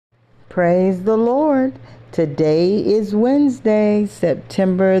Praise the Lord. Today is Wednesday,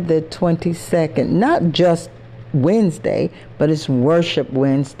 September the 22nd. Not just Wednesday, but it's Worship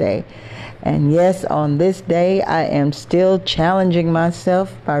Wednesday. And yes, on this day, I am still challenging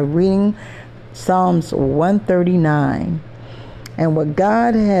myself by reading Psalms 139. And what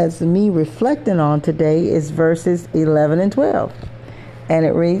God has me reflecting on today is verses 11 and 12. And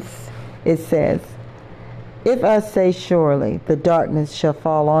it says, "If I say surely the darkness shall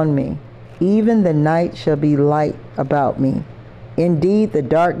fall on me, even the night shall be light about me. Indeed, the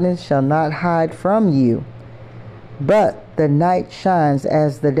darkness shall not hide from you, but the night shines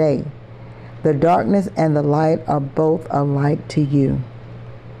as the day. The darkness and the light are both alike to you."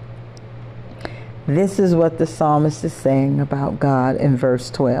 This is what the psalmist is saying about God in verse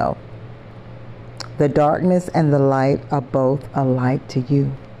 12. The darkness and the light are both alike to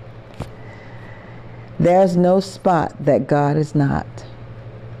you. There's no spot that God is not.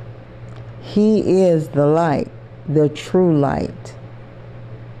 He is the light, the true light.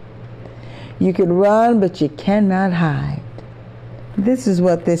 You can run, but you cannot hide. This is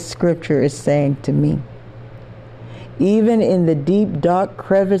what this scripture is saying to me. Even in the deep, dark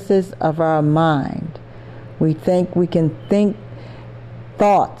crevices of our mind, we think we can think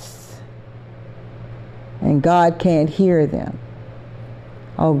thoughts, and God can't hear them.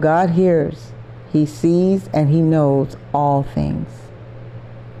 Oh, God hears. He sees and He knows all things.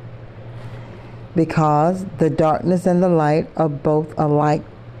 Because the darkness and the light are both alike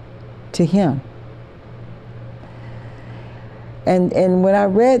to Him. And when I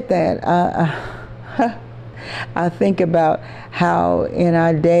read that, I think about how in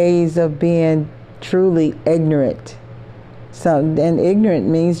our days of being truly ignorant, and ignorant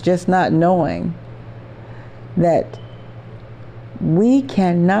means just not knowing, that we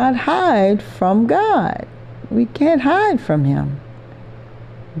cannot hide from God. We can't hide from Him.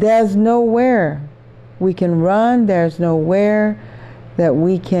 There's nowhere we can run. There's nowhere that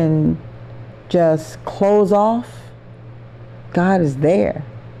we can just close off. God is there.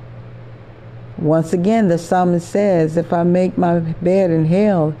 Once again, the psalmist says, if I make my bed in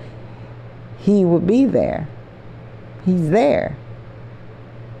hell, He will be there. He's there.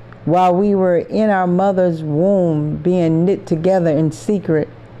 While we were in our mother's womb being knit together in secret,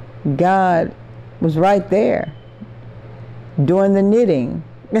 God was right there doing the knitting.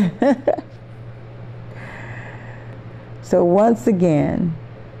 So once again,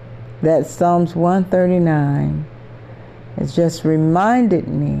 that Psalms 139 has just reminded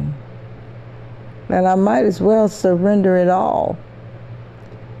me that I might as well surrender it all.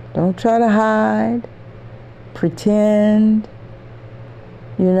 Don't try to hide, pretend,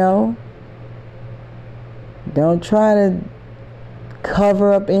 Don't try to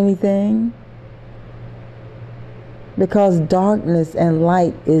cover up anything. Because darkness and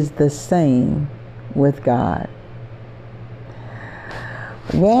light is the same with God.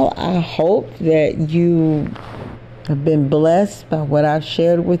 Well, I hope that you have been blessed by what I've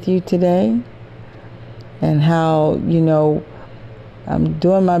shared with you today. And how, I'm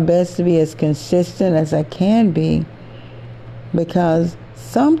doing my best to be as consistent as I can be. Because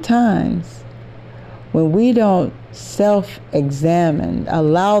sometimes when we don't self-examine,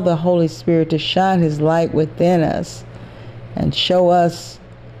 allow the Holy Spirit to shine His light within us and show us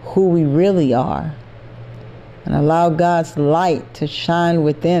who we really are, and allow God's light to shine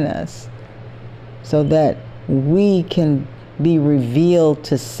within us so that we can be revealed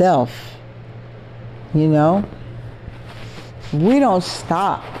to self. We don't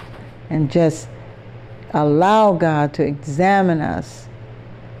stop and just allow God to examine us.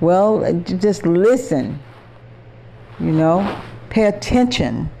 Well, just listen, pay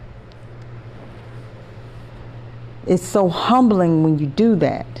attention. It's so humbling when you do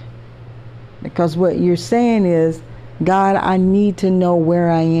that. Because what you're saying is, God, I need to know where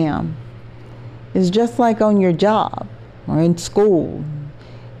I am. It's just like on your job or in school,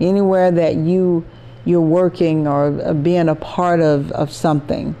 anywhere that you're working or being a part of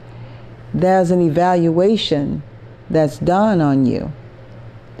something. There's an evaluation that's done on you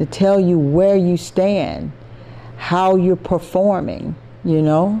to tell you where you stand, how you're performing,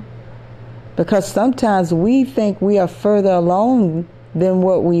 Because sometimes we think we are further along than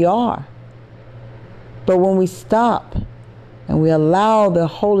what we are. But when we stop and we allow the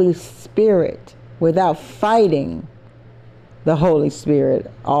Holy Spirit, without fighting the Holy Spirit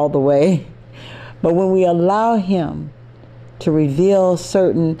all the way, but when we allow Him to reveal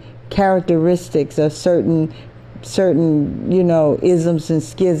certain characteristics or certain isms and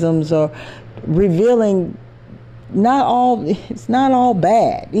schisms, or revealing it's not all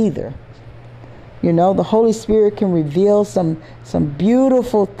bad either. You know, the Holy Spirit can reveal some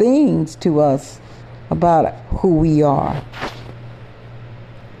beautiful things to us about who we are.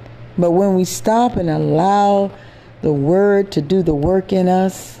 But when we stop and allow the Word to do the work in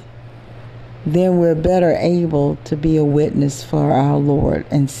us, then we're better able to be a witness for our Lord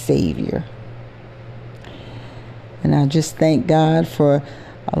and Savior. And I just thank God for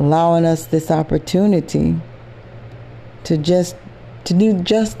allowing us this opportunity to do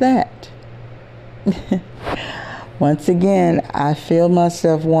just that. Once again, I feel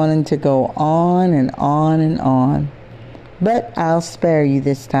myself wanting to go on and on and on, but I'll spare you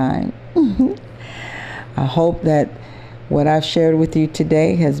this time. I hope that what I've shared with you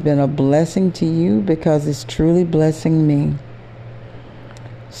today has been a blessing to you, because it's truly blessing me.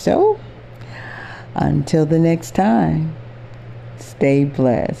 So, until the next time, stay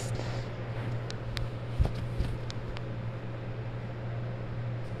blessed.